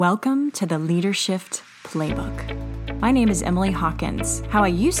Welcome to the Leadership Playbook. My name is Emily Hawkins. How I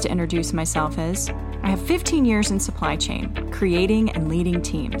used to introduce myself is, I have 15 years in supply chain, creating and leading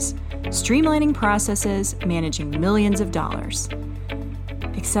teams, streamlining processes, managing millions of dollars.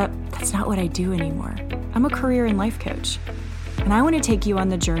 Except that's not what I do anymore. I'm a career and life coach. And I want to take you on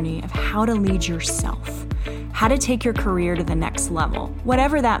the journey of how to lead yourself, how to take your career to the next level,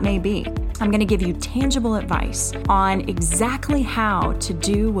 whatever that may be. I'm going to give you tangible advice on exactly how to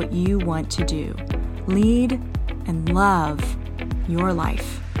do what you want to do. Lead and love your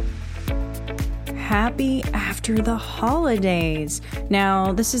life. Happy after the holidays.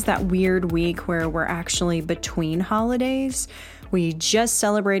 Now, this is that weird week where we're actually between holidays. We just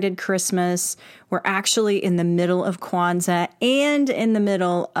celebrated Christmas. We're actually in the middle of Kwanzaa and in the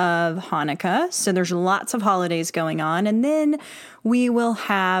middle of Hanukkah. So there's lots of holidays going on. And then we will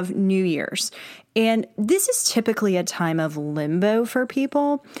have New Year's. And this is typically a time of limbo for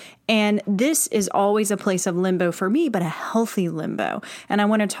people. And this is always a place of limbo for me, but a healthy limbo. And I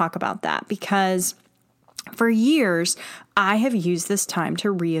want to talk about that because for years, I have used this time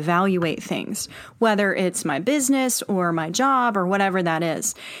to reevaluate things, whether it's my business or my job or whatever that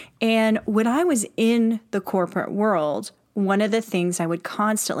is. And when I was in the corporate world, one of the things I would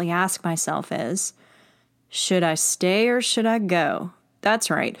constantly ask myself is, should I stay or should I go? That's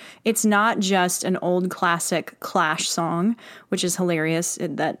right. It's not just an old classic Clash song, which is hilarious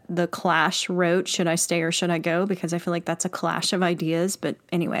that the Clash wrote, should I stay or should I go? Because I feel like that's a clash of ideas. But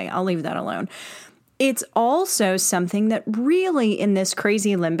anyway, I'll leave that alone. It's also something that really in this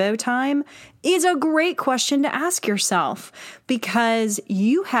crazy limbo time is a great question to ask yourself because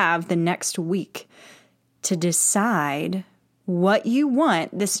you have the next week to decide what you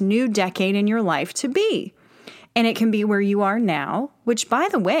want this new decade in your life to be. And it can be where you are now, which, by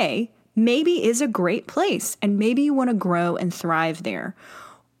the way, maybe is a great place and maybe you want to grow and thrive there.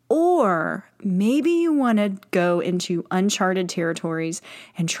 Or maybe you want to go into uncharted territories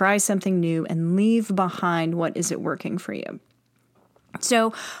and try something new and leave behind what isn't working for you.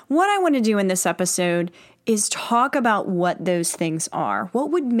 So what I want to do in this episode is talk about what those things are.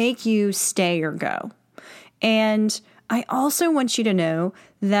 What would make you stay or go? And I also want you to know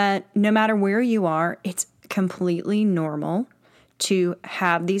that no matter where you are, it's completely normal to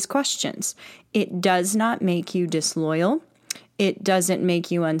have these questions. It does not make you disloyal. It doesn't make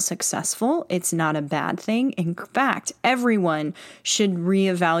you unsuccessful. It's not a bad thing. In fact, everyone should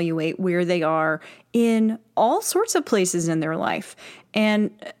reevaluate where they are in all sorts of places in their life. And,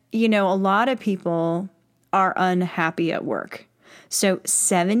 a lot of people are unhappy at work. So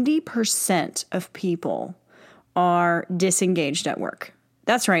 70% of people are disengaged at work.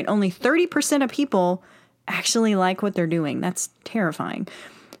 That's right. Only 30% of people actually like what they're doing. That's terrifying.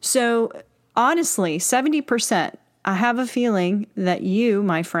 So honestly, 70%. I have a feeling that you,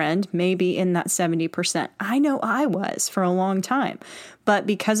 my friend, may be in that 70%. I know I was for a long time, but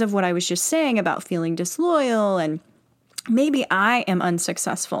because of what I was just saying about feeling disloyal and maybe I am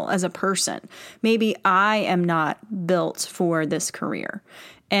unsuccessful as a person, maybe I am not built for this career.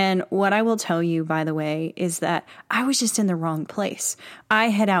 And what I will tell you, by the way, is that I was just in the wrong place. I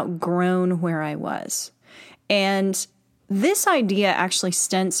had outgrown where I was. And this idea actually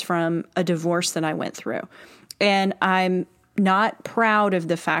stems from a divorce that I went through. And I'm not proud of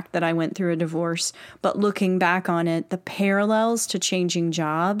the fact that I went through a divorce, but looking back on it, the parallels to changing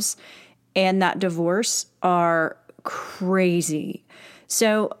jobs and that divorce are crazy.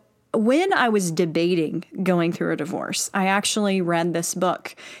 So when I was debating going through a divorce, I actually read this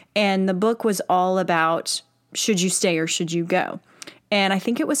book, and the book was all about should you stay or should you go? And I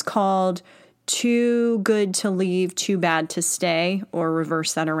think it was called Too Good to Leave, Too Bad to Stay, or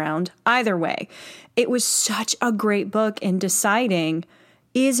reverse that around. Either way, it was such a great book in deciding,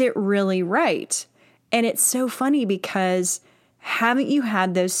 is it really right? And it's so funny because haven't you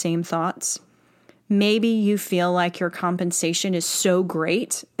had those same thoughts? Maybe you feel like your compensation is so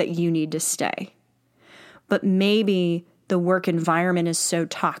great that you need to stay. But maybe the work environment is so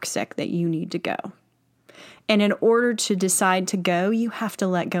toxic that you need to go. And in order to decide to go, you have to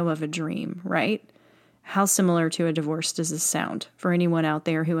let go of a dream, right? How similar to a divorce does this sound for anyone out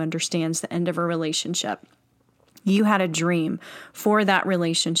there who understands the end of a relationship? You had a dream for that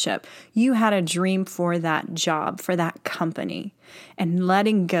relationship. You had a dream for that job, for that company. And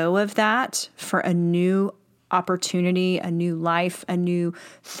letting go of that for a new opportunity, a new life, a new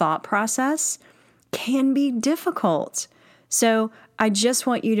thought process can be difficult. So I just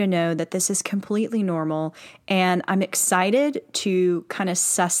want you to know that this is completely normal, and I'm excited to kind of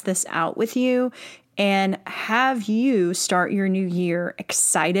suss this out with you and have you start your new year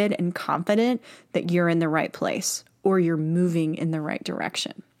excited and confident that you're in the right place or you're moving in the right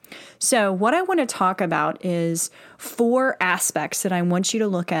direction. So what I want to talk about is 4 aspects that I want you to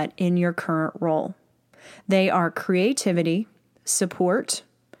look at in your current role. They are creativity, support,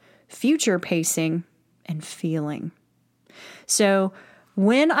 future pacing, and feeling. So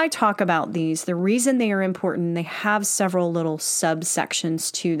when I talk about these, the reason they are important, they have several little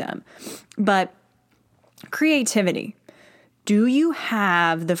subsections to them. But creativity, do you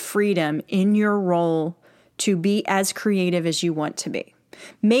have the freedom in your role to be as creative as you want to be?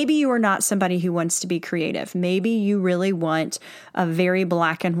 Maybe you are not somebody who wants to be creative. Maybe you really want a very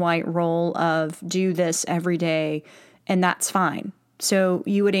black and white role of do this every day, and that's fine. So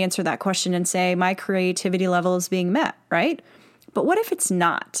you would answer that question and say, my creativity level is being met, right? But what if it's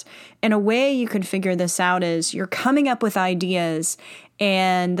not? And a way you could figure this out is you're coming up with ideas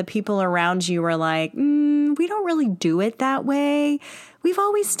and the people around you are like, we don't really do it that way. We've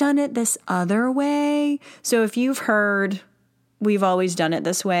always done it this other way. So if you've heard, we've always done it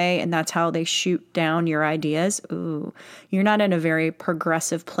this way, and that's how they shoot down your ideas, you're not in a very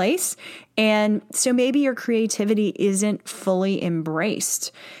progressive place. And so maybe your creativity isn't fully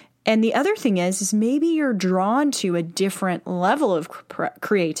embraced. And the other thing is maybe you're drawn to a different level of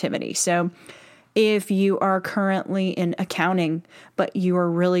creativity. So if you are currently in accounting, but you are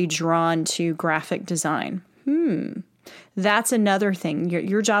really drawn to graphic design, that's another thing.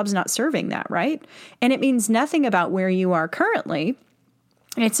 Your job's not serving that, right? And it means nothing about where you are currently.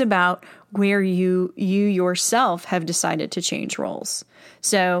 It's about where you yourself have decided to change roles.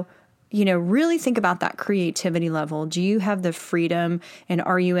 So, really think about that creativity level. Do you have the freedom, and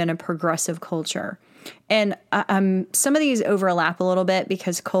are you in a progressive culture? And some of these overlap a little bit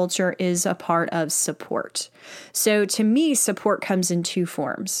because culture is a part of support. So to me, support comes in 2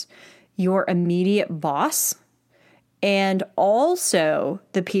 forms. Your immediate boss, and also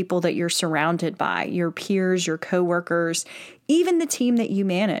the people that you're surrounded by, your peers, your coworkers, even the team that you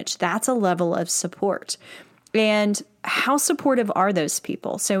manage. That's a level of support. And how supportive are those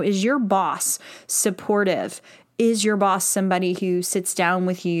people? So is your boss supportive? Is your boss somebody who sits down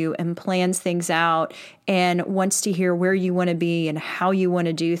with you and plans things out and wants to hear where you want to be and how you want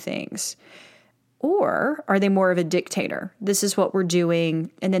to do things? Or are they more of a dictator? This is what we're doing,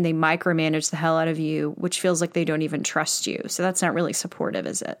 and then they micromanage the hell out of you, which feels like they don't even trust you. So that's not really supportive,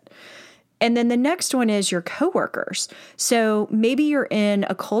 is it? And then the next one is your coworkers. So maybe you're in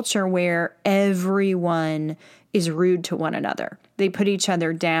a culture where everyone is rude to one another. They put each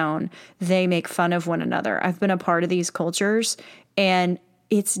other down. They make fun of one another. I've been a part of these cultures, and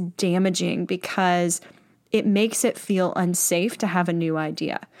it's damaging because it makes it feel unsafe to have a new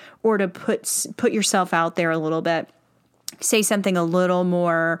idea or to put yourself out there a little bit, say something a little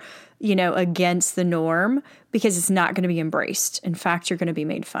more, against the norm, because it's not going to be embraced. In fact, you're going to be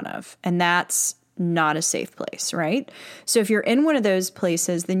made fun of. And that's not a safe place, right? So if you're in one of those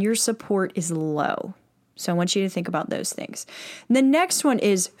places, then your support is low. So I want you to think about those things. And the next one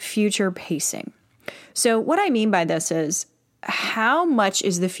is future pacing. So what I mean by this is, how much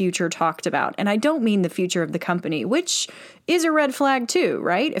is the future talked about? And I don't mean the future of the company, which is a red flag too,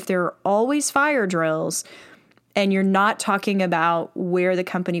 right? If there are always fire drills and you're not talking about where the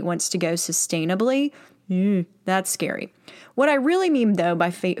company wants to go sustainably, that's scary. What I really mean, though, by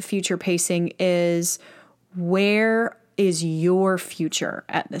future pacing is, where is your future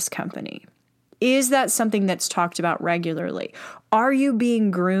at this company? Is that something that's talked about regularly? Are you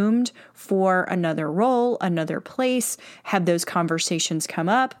being groomed for another role, another place? Have those conversations come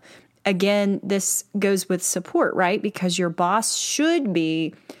up? Again, this goes with support, right? Because your boss should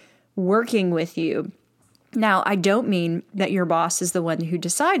be working with you. Now, I don't mean that your boss is the one who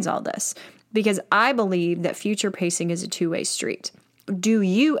decides all this, because I believe that future pacing is a 2-way street. Do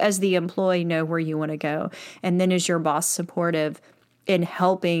you, as the employee, know where you want to go? And then is your boss supportive in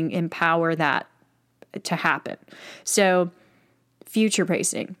helping empower that to happen? So future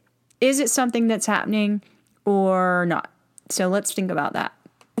pacing, is it something that's happening or not? So let's think about that.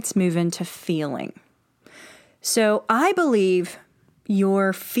 Let's move into feeling. So I believe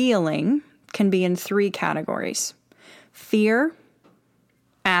your feeling can be in 3 categories: fear,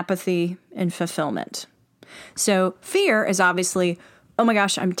 apathy, and fulfillment. So fear is obviously, oh my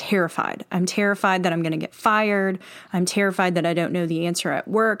gosh, I'm terrified. I'm terrified that I'm going to get fired. I'm terrified that I don't know the answer at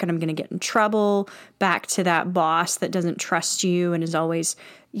work and I'm going to get in trouble. Back to that boss that doesn't trust you and is always,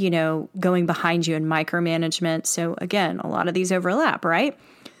 going behind you in micromanagement. So again, a lot of these overlap, right?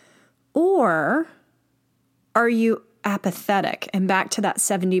 Or are you apathetic and back to that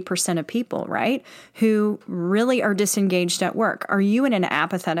 70% of people, right? Who really are disengaged at work. Are you in an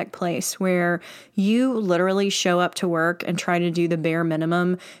apathetic place where you literally show up to work and try to do the bare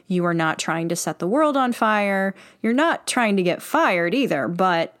minimum? You are not trying to set the world on fire. You're not trying to get fired either,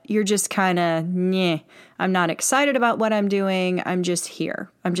 but you're just kind of, I'm not excited about what I'm doing. I'm just here.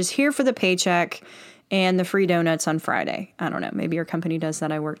 I'm just here for the paycheck and the free donuts on Friday. I don't know. Maybe your company does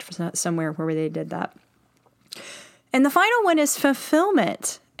that. I worked for somewhere where they did that. And the final one is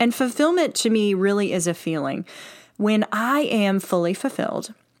fulfillment. And fulfillment to me really is a feeling. When I am fully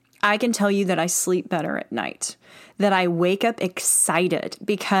fulfilled, I can tell you that I sleep better at night, that I wake up excited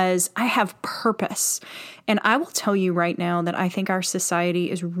because I have purpose. And I will tell you right now that I think our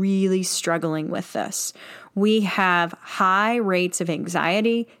society is really struggling with this. We have high rates of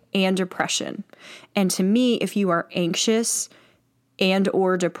anxiety and depression. And to me, if you are anxious and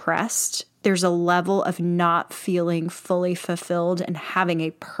or depressed, there's a level of not feeling fully fulfilled and having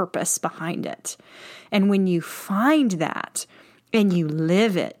a purpose behind it. And when you find that and you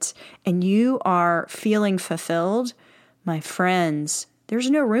live it and you are feeling fulfilled, my friends,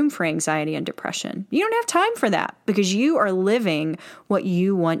 there's no room for anxiety and depression. You don't have time for that because you are living what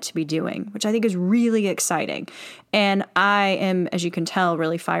you want to be doing, which I think is really exciting. And I am, as you can tell,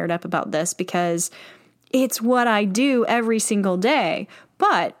 really fired up about this because it's what I do every single day.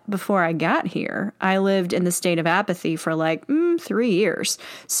 But before I got here, I lived in the state of apathy for like 3 years.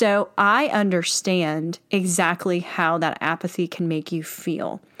 So I understand exactly how that apathy can make you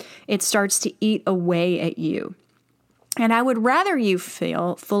feel. It starts to eat away at you. And I would rather you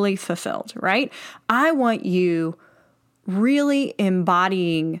feel fully fulfilled, right? I want you really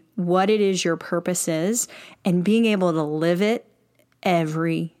embodying what it is your purpose is and being able to live it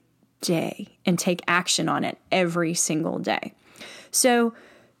every day and take action on it every single day. So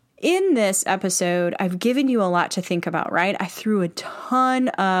in this episode, I've given you a lot to think about, right? I threw a ton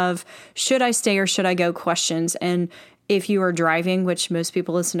of should I stay or should I go questions. And if you are driving, which most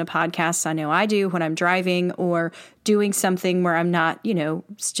people listen to podcasts, I know I do when I'm driving or doing something where I'm not,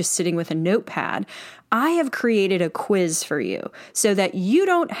 just sitting with a notepad, I have created a quiz for you so that you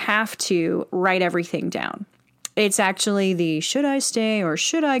don't have to write everything down. It's actually the should I stay or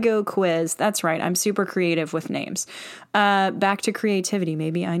should I go quiz. That's right. I'm super creative with names. Back to creativity.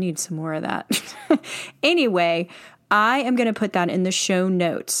 Maybe I need some more of that. Anyway, I am going to put that in the show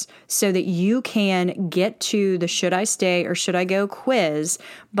notes so that you can get to the should I stay or should I go quiz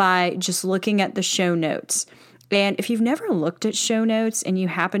by just looking at the show notes. And if you've never looked at show notes and you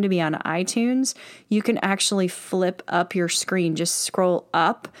happen to be on iTunes, you can actually flip up your screen, just scroll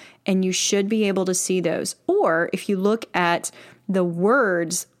up, and you should be able to see those. Or if you look at the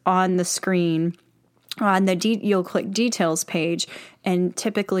words on the screen, on the you'll click details page, and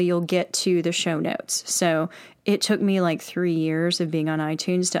typically you'll get to the show notes. So it took me like 3 years of being on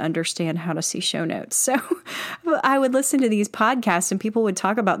iTunes to understand how to see show notes. So I would listen to these podcasts and people would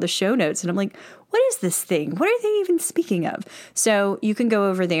talk about the show notes. And I'm like, what is this thing? What are they even speaking of? So you can go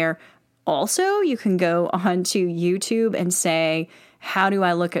over there. Also, you can go onto YouTube and say, how do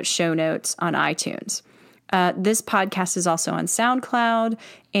I look at show notes on iTunes? This podcast is also on SoundCloud,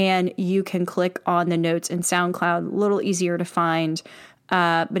 and you can click on the notes in SoundCloud, a little easier to find.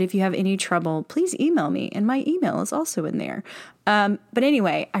 But if you have any trouble, please email me, and my email is also in there. But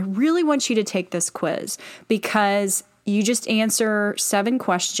anyway, I really want you to take this quiz because you just answer 7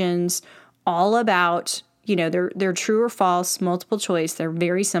 questions all about, they're true or false, multiple choice. They're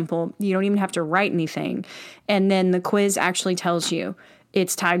very simple. You don't even have to write anything. And then the quiz actually tells you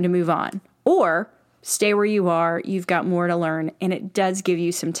it's time to move on. Or stay where you are. You've got more to learn. And it does give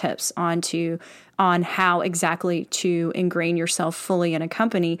you some tips on how exactly to ingrain yourself fully in a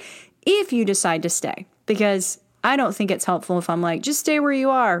company if you decide to stay. Because I don't think it's helpful if I'm like, just stay where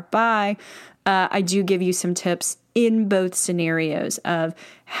you are. Bye. I do give you some tips in both scenarios of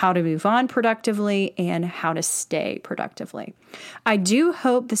how to move on productively and how to stay productively. I do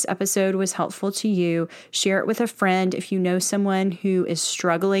hope this episode was helpful to you. Share it with a friend if you know someone who is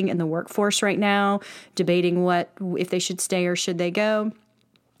struggling in the workforce right now, debating if they should stay or should they go.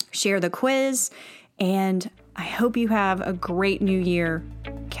 Share the quiz, and I hope you have a great new year.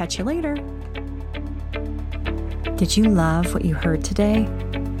 Catch you later. Did you love what you heard today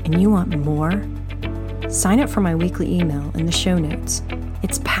and you want more? Sign up for my weekly email in the show notes.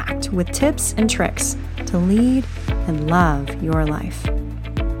 It's packed with tips and tricks to lead and love your life.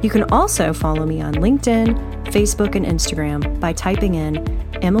 You can also follow me on LinkedIn, Facebook, and Instagram by typing in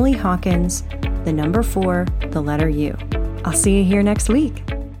Emily Hawkins, the number 4, the letter U. I'll see you here next week.